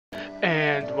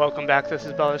welcome back. This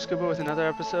is Baller Scuba with another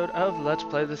episode of Let's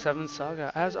Play the 7th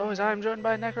Saga. As always, I am joined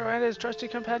by Necro and his trusty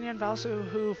companion Valsu,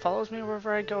 who follows me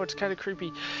wherever I go. It's kind of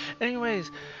creepy. Anyways,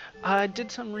 I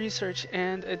did some research,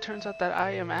 and it turns out that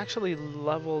I am actually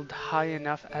leveled high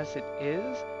enough as it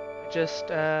is. Just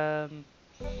had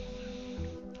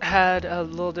a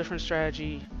little different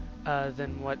strategy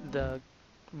than what the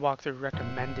walkthrough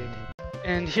recommended.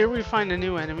 And here we find a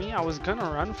new enemy. I was gonna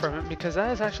run from it because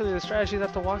that is actually the strategy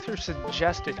that the walkthrough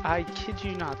suggested. I kid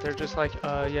you not. They're just like,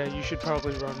 yeah, you should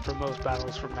probably run from most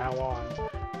battles from now on.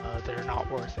 They're not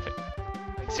worth it.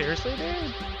 Like, seriously,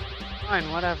 dude?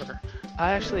 Fine, whatever.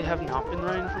 I actually have not been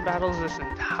running from battles this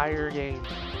entire game.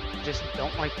 I just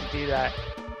don't like to do that.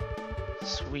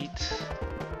 Sweet.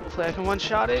 Hopefully I can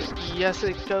one-shot it. Yes,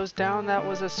 it goes down. That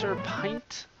was a Sir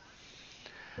Pint.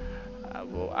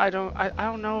 Well, I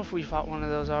don't know if we fought one of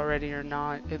those already or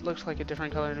not. It looks like a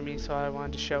different color to me, so I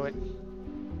wanted to show it.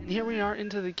 And here we are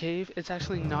into the cave. It's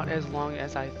actually not as long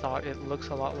as I thought. It looks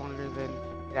a lot longer than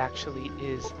it actually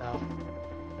is, though.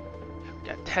 We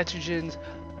got tetragens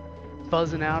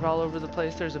buzzing out all over the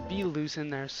place. There's a bee loose in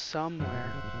there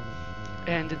somewhere.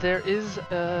 And there is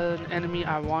an enemy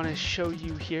I want to show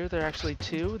you here. There are actually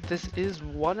two. This is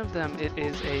one of them. It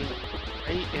is a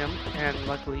gray imp, and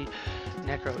luckily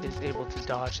Necro is able to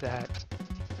dodge that.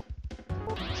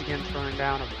 Once again, throwing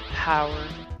down a power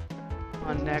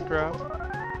on Necro.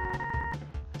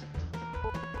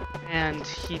 And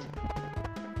he...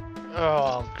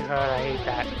 oh god, I hate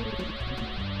that.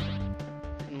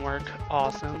 Didn't work.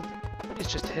 Awesome.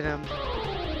 It's just hit him.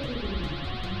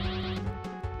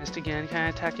 Missed again. Can I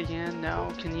attack again?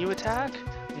 No. Can you attack?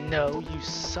 No, you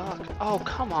suck. Oh,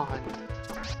 come on.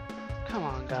 Come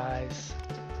on, guys.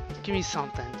 Give me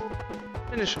something.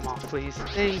 Finish him off, please.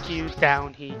 Thank you.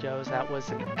 Down he goes. That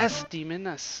was an S-demon,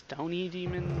 a stony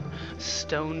demon,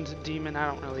 stoned demon. I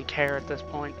don't really care at this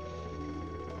point.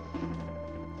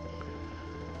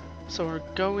 So we're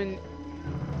going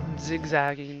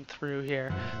zigzagging through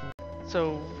here.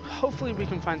 So hopefully we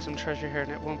can find some treasure here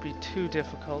and it won't be too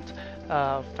difficult.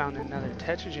 Found another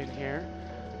tetragen here.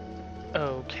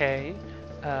 Okay.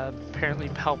 Apparently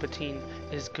Palpatine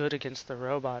is good against the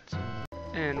robots.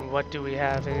 And what do we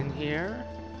have in here?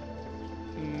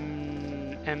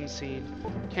 M-Seed.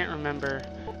 Can't remember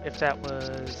if that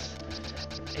was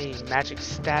a magic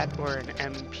stat or an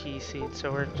MP seed,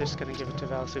 so we're just gonna give it to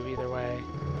Valsu either way.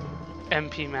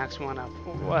 MP max 1 up,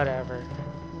 whatever.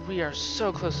 We are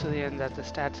so close to the end that the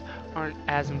stats aren't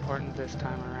as important this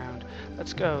time around.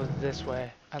 Let's go this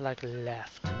way. I like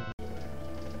left.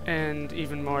 And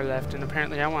even more left, and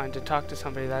apparently I wanted to talk to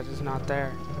somebody that is not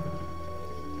there.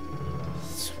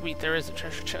 Sweet, there is a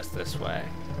treasure chest this way.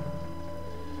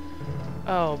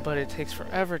 Oh, but it takes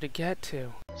forever to get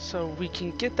to. So we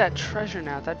can get that treasure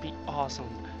now. That'd be awesome.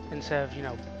 Instead of, you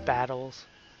know, battles.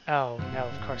 Oh, no,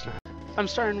 of course not. I'm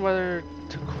starting to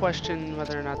question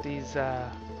whether or not these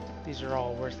are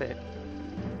all worth it.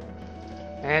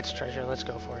 It's treasure. Let's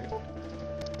go for it.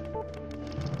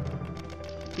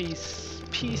 Pea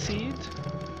seed.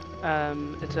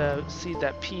 It's a seed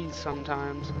that peas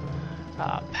sometimes.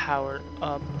 Powered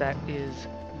up. That is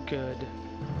good.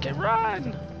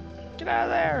 Run! Get out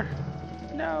of there!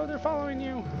 No, they're following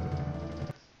you.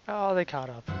 Oh, they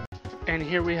caught up. And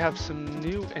here we have some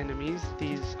new enemies.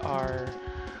 These are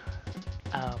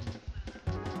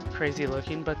crazy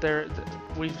looking, but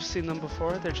we've seen them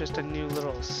before. They're just a new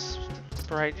little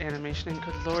sprite animation, and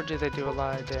good lord, do they do a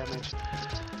lot of damage.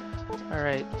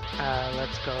 Alright,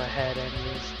 let's go ahead and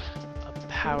use a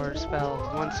power spell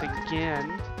once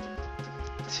again.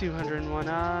 201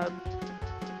 up.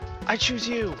 I choose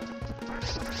you!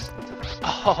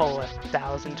 Oh,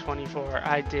 1024.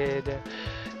 I did a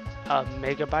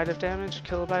megabyte of damage,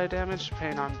 kilobyte of damage,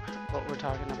 depending on what we're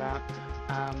talking about.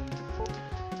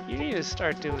 You need to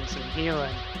start doing some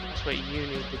healing. That's what you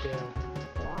need to do.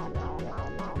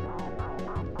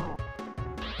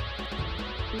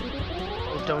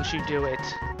 Oh, don't you do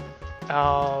it.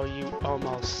 Oh, you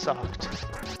almost sucked.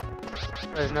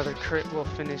 But another crit will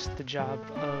finish the job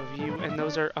of you, and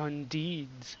those are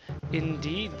undeeds.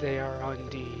 Indeed, they are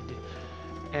undeed.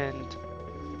 And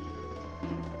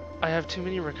I have too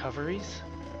many recoveries.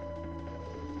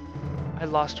 I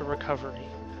lost a recovery.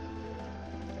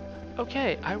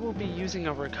 Okay, I will be using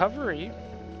a recovery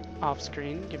off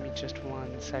screen. Give me just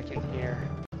 1 second here.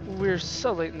 We're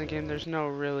so late in the game, there's no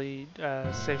really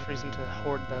safe reason to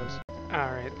hoard those.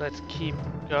 Alright, let's keep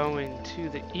going to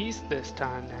the east this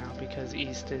time now, because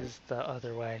east is the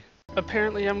other way.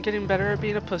 Apparently I'm getting better at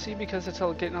being a pussy because it's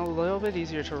getting a little bit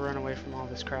easier to run away from all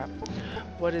this crap.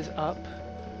 What is up?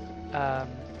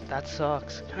 That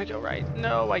sucks. Can I go right?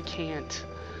 No, I can't.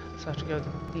 So I have to go...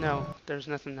 No, there's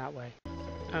nothing that way.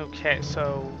 Okay,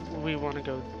 so we want to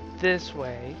go this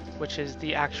way, which is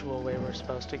the actual way we're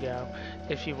supposed to go.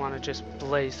 If you want to just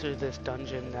blaze through this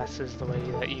dungeon, this is the way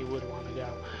that you would want to go.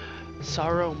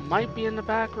 Saro might be in the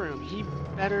back room. He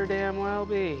better damn well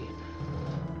be.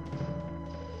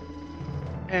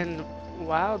 And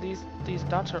wow, these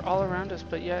dots are all around us,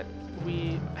 but yet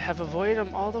we have avoided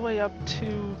them all the way up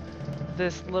to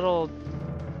this little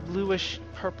bluish,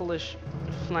 purplish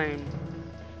flame.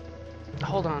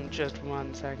 Hold on just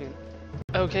 1 second.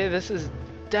 Okay, this is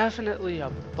definitely a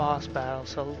boss battle,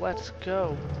 so let's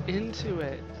go into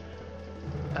it.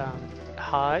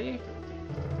 Hi?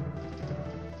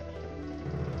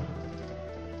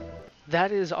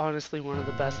 That is honestly one of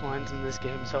the best lines in this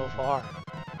game so far.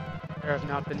 There have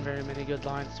not been very many good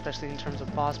lines, especially in terms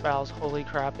of boss battles. Holy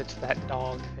crap, it's that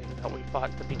dog thing that we fought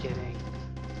at the beginning.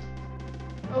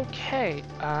 Okay,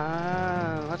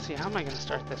 let's see, how am I going to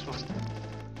start this one?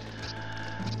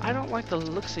 I don't like the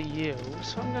looks of you,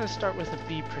 so I'm going to start with a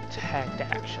B Protect,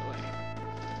 actually.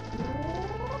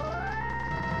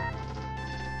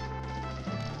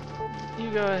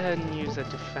 You go ahead and use a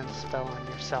defense spell on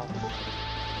yourself.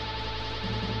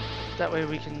 That way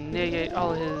we can negate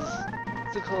all his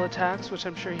physical attacks, which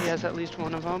I'm sure he has at least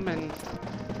one of them, and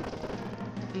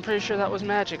I'm pretty sure that was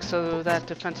magic, so that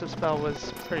defensive spell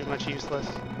was pretty much useless.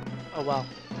 Oh well.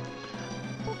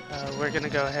 We're gonna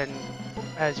go ahead and,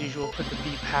 as usual, put the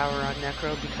B power on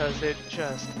Necro because it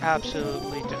just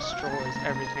absolutely destroys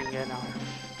everything in our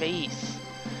face.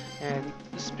 And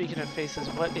speaking of faces,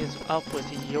 what is up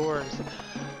with yours?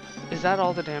 Is that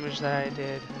all the damage that I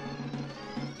did?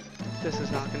 This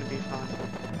is not going to be fun.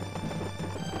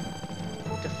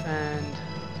 Defend.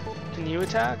 Can you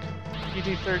attack? You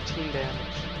do 13 damage.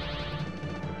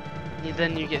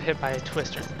 Then you get hit by a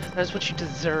twister. That's what you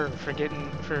deserve for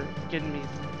getting me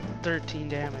 13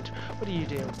 damage. What do you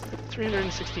do?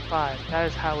 365. That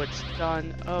is how it's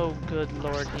done. Oh, good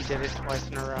lord, he did it twice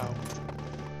in a row.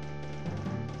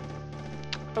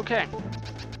 Okay.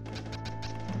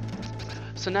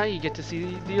 So now you get to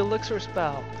see the elixir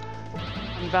spell.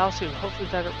 On Valsu, hopefully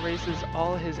that it raises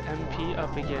all his MP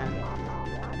up again.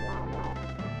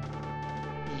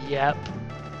 Yep.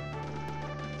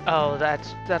 Oh,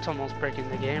 that's almost breaking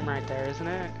the game right there, isn't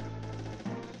it?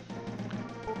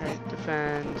 Alright,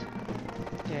 defend.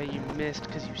 Yeah, you missed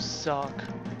because you suck.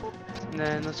 And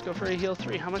then let's go for a heal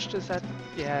 3. How much does that?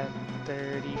 Yeah,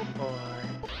 34.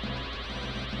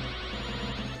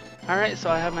 Alright, so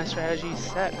I have my strategy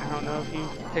set. I don't know if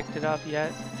you've picked it up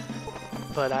yet,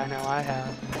 but I know I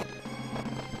have.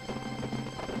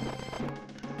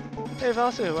 Hey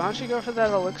Valsu, why don't you go for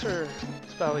that elixir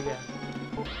spell again?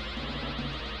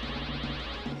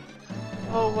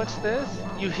 Oh, what's this?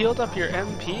 You healed up your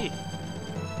MP.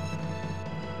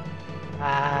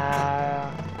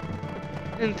 Ah,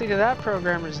 didn't think of that,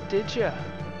 programmers, did ya?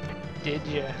 Did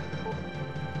ya?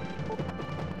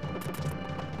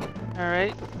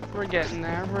 Alright, we're getting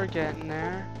there, we're getting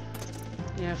there.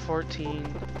 Yeah,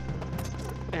 14.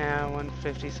 Yeah,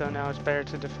 150, so now it's better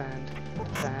to defend.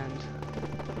 Defend.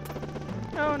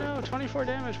 Oh no, 24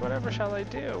 damage, whatever shall I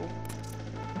do?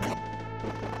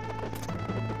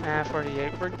 Ah,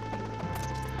 48, we're...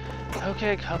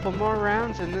 Okay, a couple more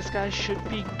rounds and this guy should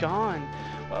be gone.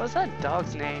 What was that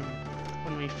dog's name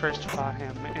when we first fought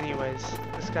him? Anyways,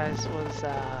 this guy's was,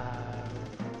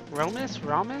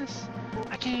 Romus?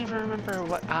 I can't even remember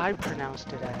what I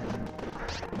pronounced it as.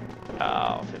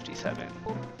 Oh, 57.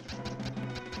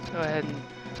 Go ahead and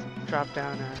drop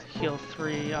down a heal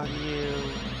 3 on you.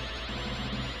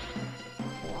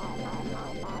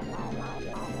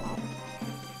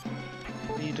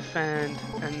 You defend,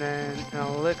 and then an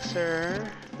elixir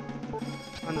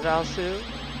on Valsu.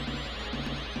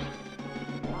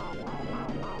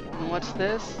 And what's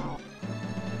this?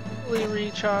 Fully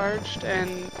recharged,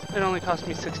 and it only cost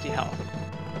me 60 health.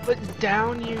 But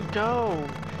down you go!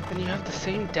 And you have the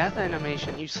same death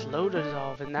animation. You slow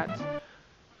dissolve, and that's...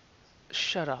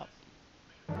 Shut up.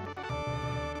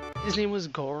 His name was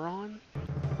Goron?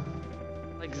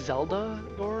 Like Zelda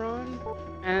Goron?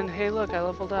 And hey look, I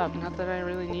leveled up. Not that I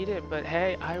really need it, but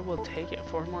hey, I will take it.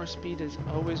 4 more speed is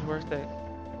always worth it.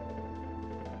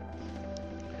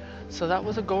 So that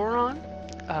was a Goron.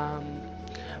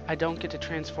 I don't get to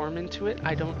transform into it,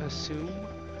 I don't assume.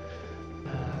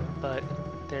 But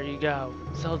there you go.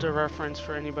 Zelda reference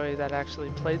for anybody that actually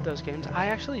played those games. I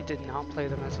actually did not play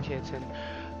them as kids, and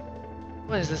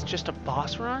what is this, just a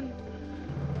boss run?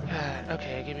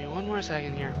 Okay, give me 1 more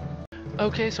second here.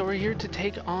 Okay, so we're here to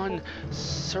take on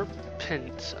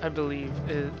Serpent, I believe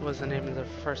it was the name of the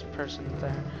first person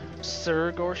there.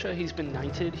 Sir Gorsia, he's been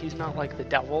knighted. He's not like the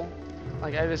devil.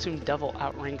 Like, I'd assume Devil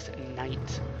outranks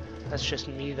Knight. That's just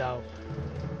me, though.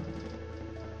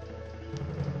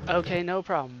 Okay, no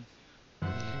problem.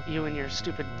 You and your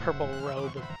stupid purple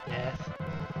robe of death.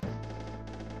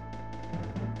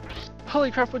 Holy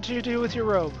crap, what did you do with your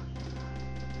robe?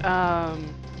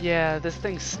 Yeah, this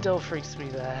thing still freaks me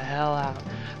the hell out.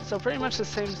 So pretty much the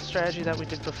same strategy that we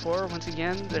did before. Once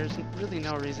again, there's really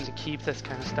no reason to keep this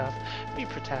kind of stuff. We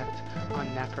protect on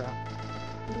Necro.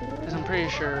 Because I'm pretty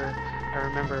sure I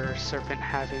remember Serpent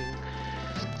having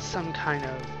some kind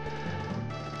of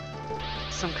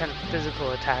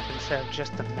physical attack instead of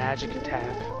just the magic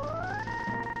attack.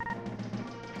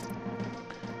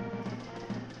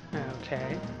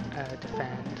 Okay,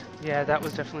 defend. Yeah, that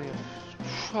was definitely a...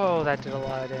 Oh, that did a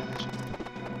lot of damage.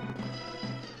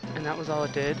 And that was all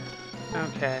it did?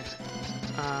 Okay.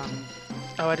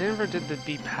 Oh, I never did the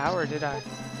B-Power, did I?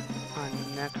 On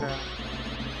Necro.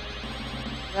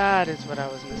 That is what I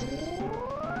was missing.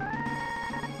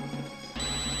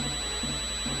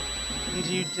 And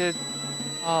you did...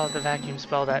 Oh, the vacuum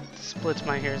spell that splits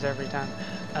my ears every time.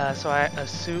 So I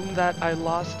assume that I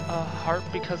lost a heart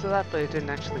because of that, but it didn't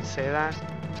actually say that.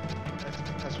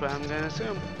 That's what I'm gonna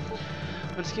assume.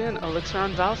 Once again, Elixir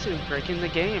on Valsu, breaking the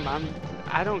game.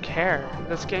 I don't care.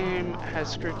 This game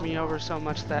has screwed me over so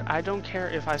much that I don't care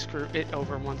if I screw it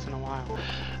over once in a while.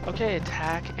 Okay,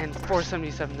 attack and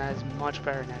 477, that is much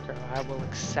better, Necro. I will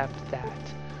accept that.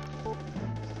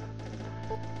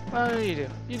 What do?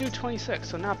 You do 26,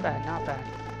 so not bad, not bad.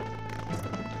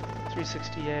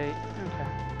 368, okay.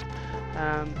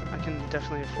 I can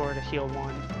definitely afford a heal 1.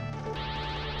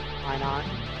 Why not?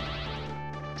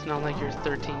 It's not like your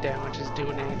 13 damage is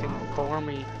doing anything for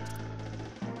me.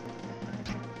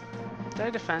 Did I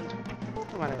defend?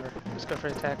 Whatever, let's go for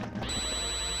attack.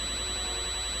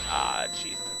 Ah,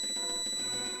 jeez.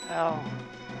 Hell.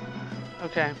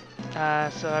 Okay,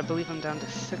 so I believe I'm down to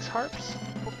 6 harps.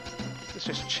 Let's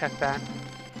just check that.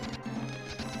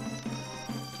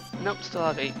 Nope, still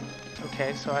have 8.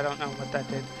 Okay, so I don't know what that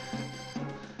did.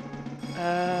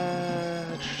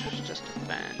 Just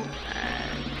defend.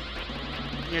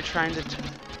 And you're trying to,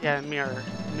 yeah, mirror,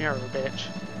 bitch.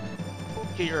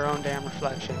 Get your own damn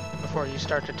reflection before you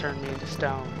start to turn me into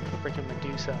stone, freaking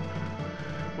Medusa.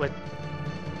 With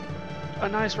a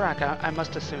nice rack, I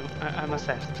must assume. I must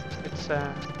say, it's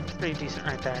pretty decent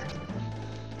right there.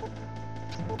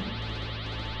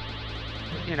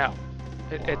 You know,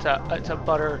 it's a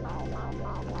butter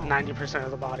 90%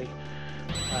 of the body.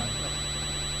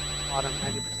 Bottom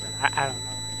 90%. I don't know.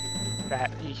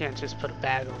 That you can't just put a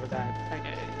bag over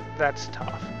that. That's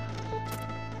tough.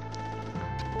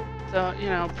 So, you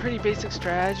know, pretty basic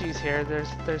strategies here.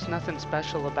 There's nothing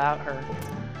special about her.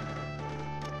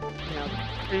 You know,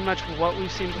 pretty much what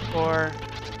we've seen before.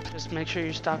 Just make sure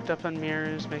you're stocked up on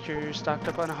mirrors, make sure you're stocked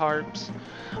up on harps.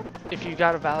 If you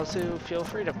got a Valsu, feel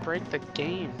free to break the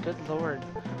game. Good lord.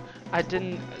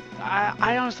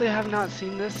 I honestly have not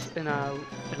seen this in a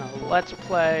Let's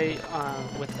Play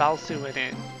with Valsu in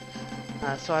it.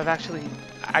 So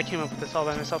I came up with this all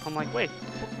by myself. I'm like, wait,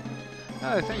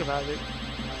 now that I think about it,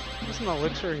 doesn't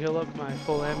Elixir heal up my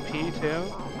full MP too?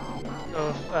 So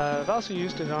if Valsu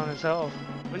used it on himself,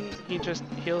 wouldn't he just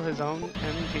heal his own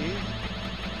MP?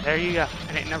 There you go,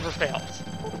 and it never fails.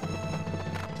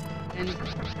 And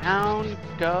down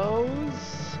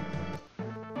goes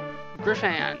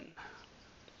Griffin.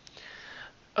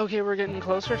 Okay, we're getting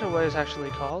closer to what it's actually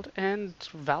called, and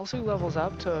Valsu levels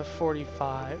up to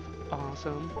 45.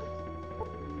 Awesome.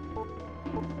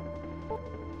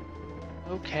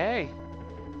 Okay.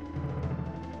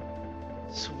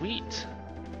 Sweet.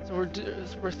 So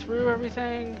we're through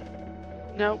everything.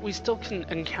 No, we still can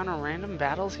encounter random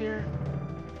battles here.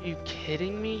 Are you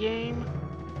kidding me, game?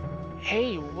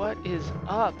 Hey, what is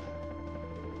up?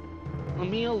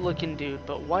 Lamille looking dude,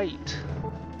 but white.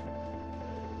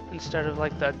 Instead of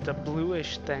like the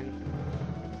bluish thing.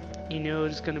 You knew it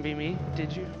was gonna be me,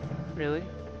 did you? Really?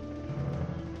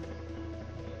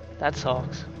 That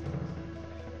sucks.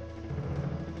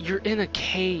 You're in a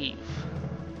cave.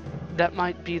 That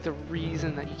might be the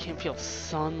reason that you can't feel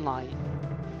sunlight.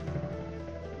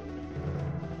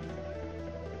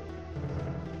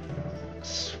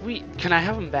 Sweet. Can I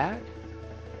have him back?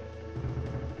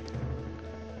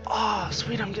 Oh,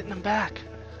 sweet, I'm getting him back.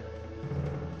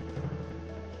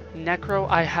 Necro,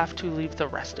 I have to leave the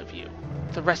rest of you.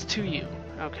 The rest to you.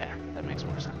 Okay, that makes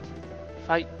more sense.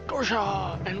 Fight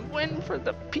Gorsia and win for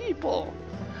the people.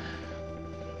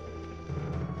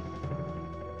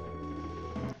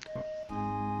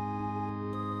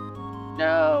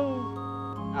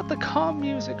 No, not the calm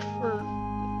music for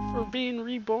being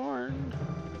reborn.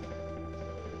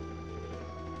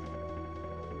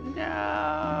 No.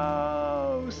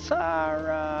 No!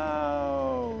 Saro!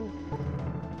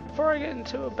 Before I get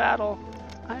into a battle,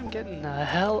 I'm getting the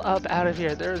hell up out of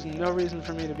here. There is no reason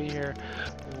for me to be here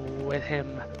with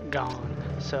him gone.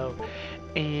 So,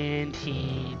 and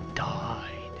he died.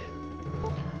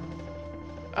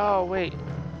 Oh, wait.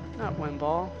 Not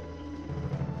Windball.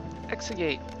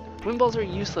 Exegate. Windballs are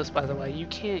useless, by the way. You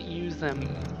can't use them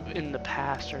in the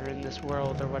past or in this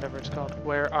world or whatever it's called.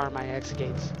 Where are my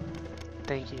Exegates?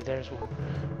 Thank you, there's one.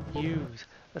 Use.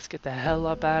 Let's get the hell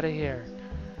up out of here.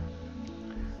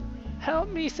 Help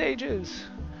me, sages.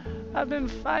 I've been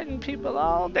fighting people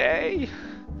all day.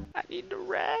 I need to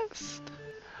rest.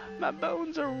 My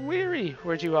bones are weary.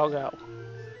 Where'd you all go?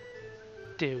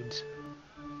 Dudes.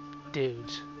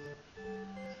 Dudes.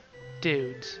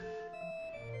 Dudes.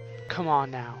 Come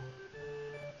on now.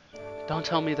 Don't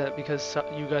tell me that because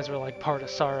you guys were like part of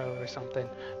Saro or something.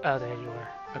 Oh, there you are.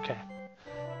 Okay.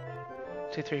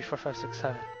 2, 3, 4, 5, 6,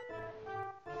 7.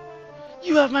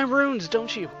 You have my runes,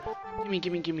 don't you? Gimme,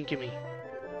 gimme, gimme, gimme.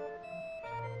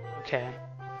 Okay.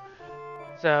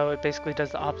 So it basically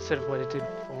does the opposite of what it did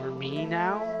for me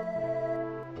now.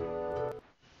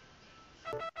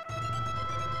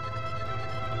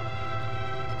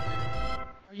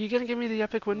 Are you gonna give me the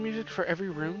epic wind music for every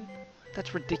rune?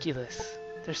 That's ridiculous.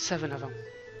 There's 7 of them.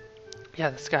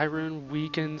 Yeah, the Sky Rune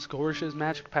weakens Gorsia's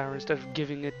magic power instead of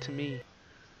giving it to me.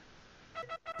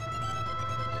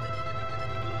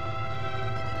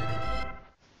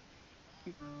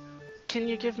 Can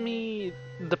you give me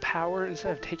the power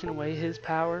instead of taking away his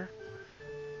power?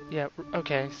 Yeah,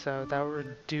 okay, so that would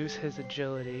reduce his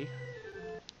agility.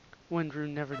 Wind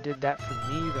Rune never did that for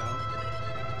me, though.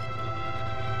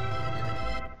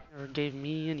 Never gave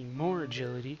me any more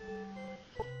agility.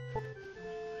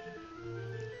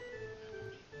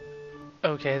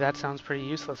 Okay, that sounds pretty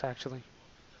useless, actually.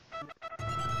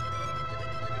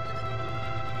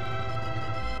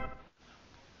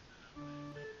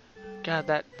 God,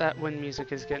 that wind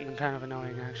music is getting kind of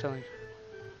annoying, actually.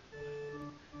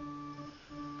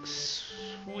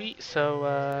 Sweet, so,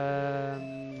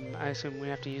 I assume we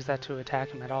have to use that to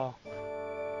attack him at all.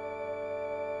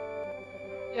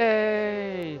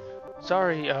 Yay!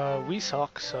 Sorry, we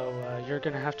suck, so, you're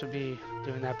gonna have to be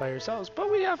doing that by yourselves, but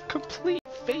we have complete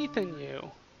faith in you.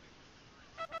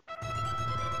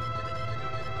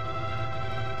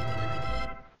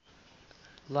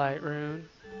 Light Rune.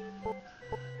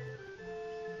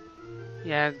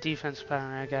 Yeah, defense power,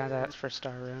 I got that for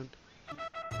Star Rune.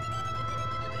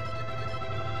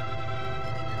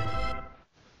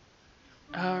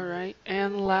 Alright,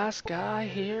 and the last guy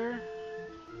here.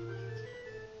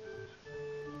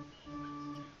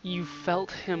 You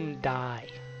felt him die.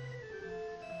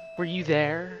 Were you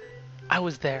there? I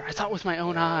was there. I saw it with my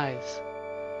own eyes.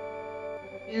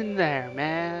 In there,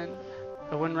 man.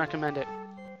 I wouldn't recommend it.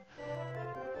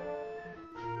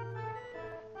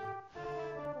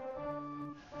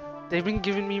 They've been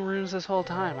giving me runes this whole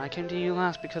time. I came to you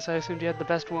last because I assumed you had the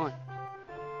best one.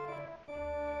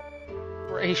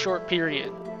 For a short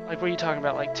period. Like, what are you talking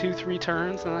about? Like 2, 3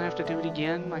 turns and then I have to do it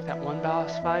again? Like that one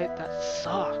boss fight? That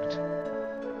sucked.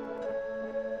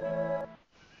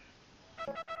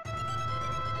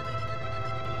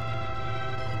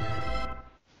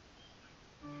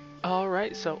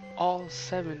 Alright, so all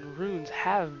 7 runes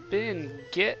have been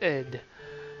getted.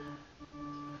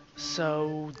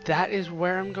 So that is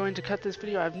where I'm going to cut this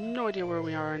video. I have no idea where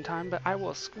we are in time, but I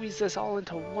will squeeze this all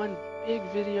into one big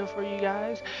video for you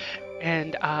guys.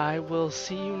 And I will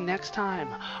see you next time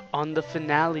on the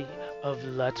finale of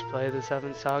Let's Play the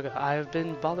 7th Saga. I have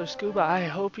been Baller Scuba. I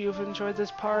hope you've enjoyed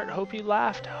this part. Hope you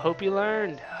laughed. Hope you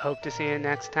learned. Hope to see you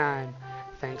next time.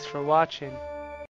 Thanks for watching.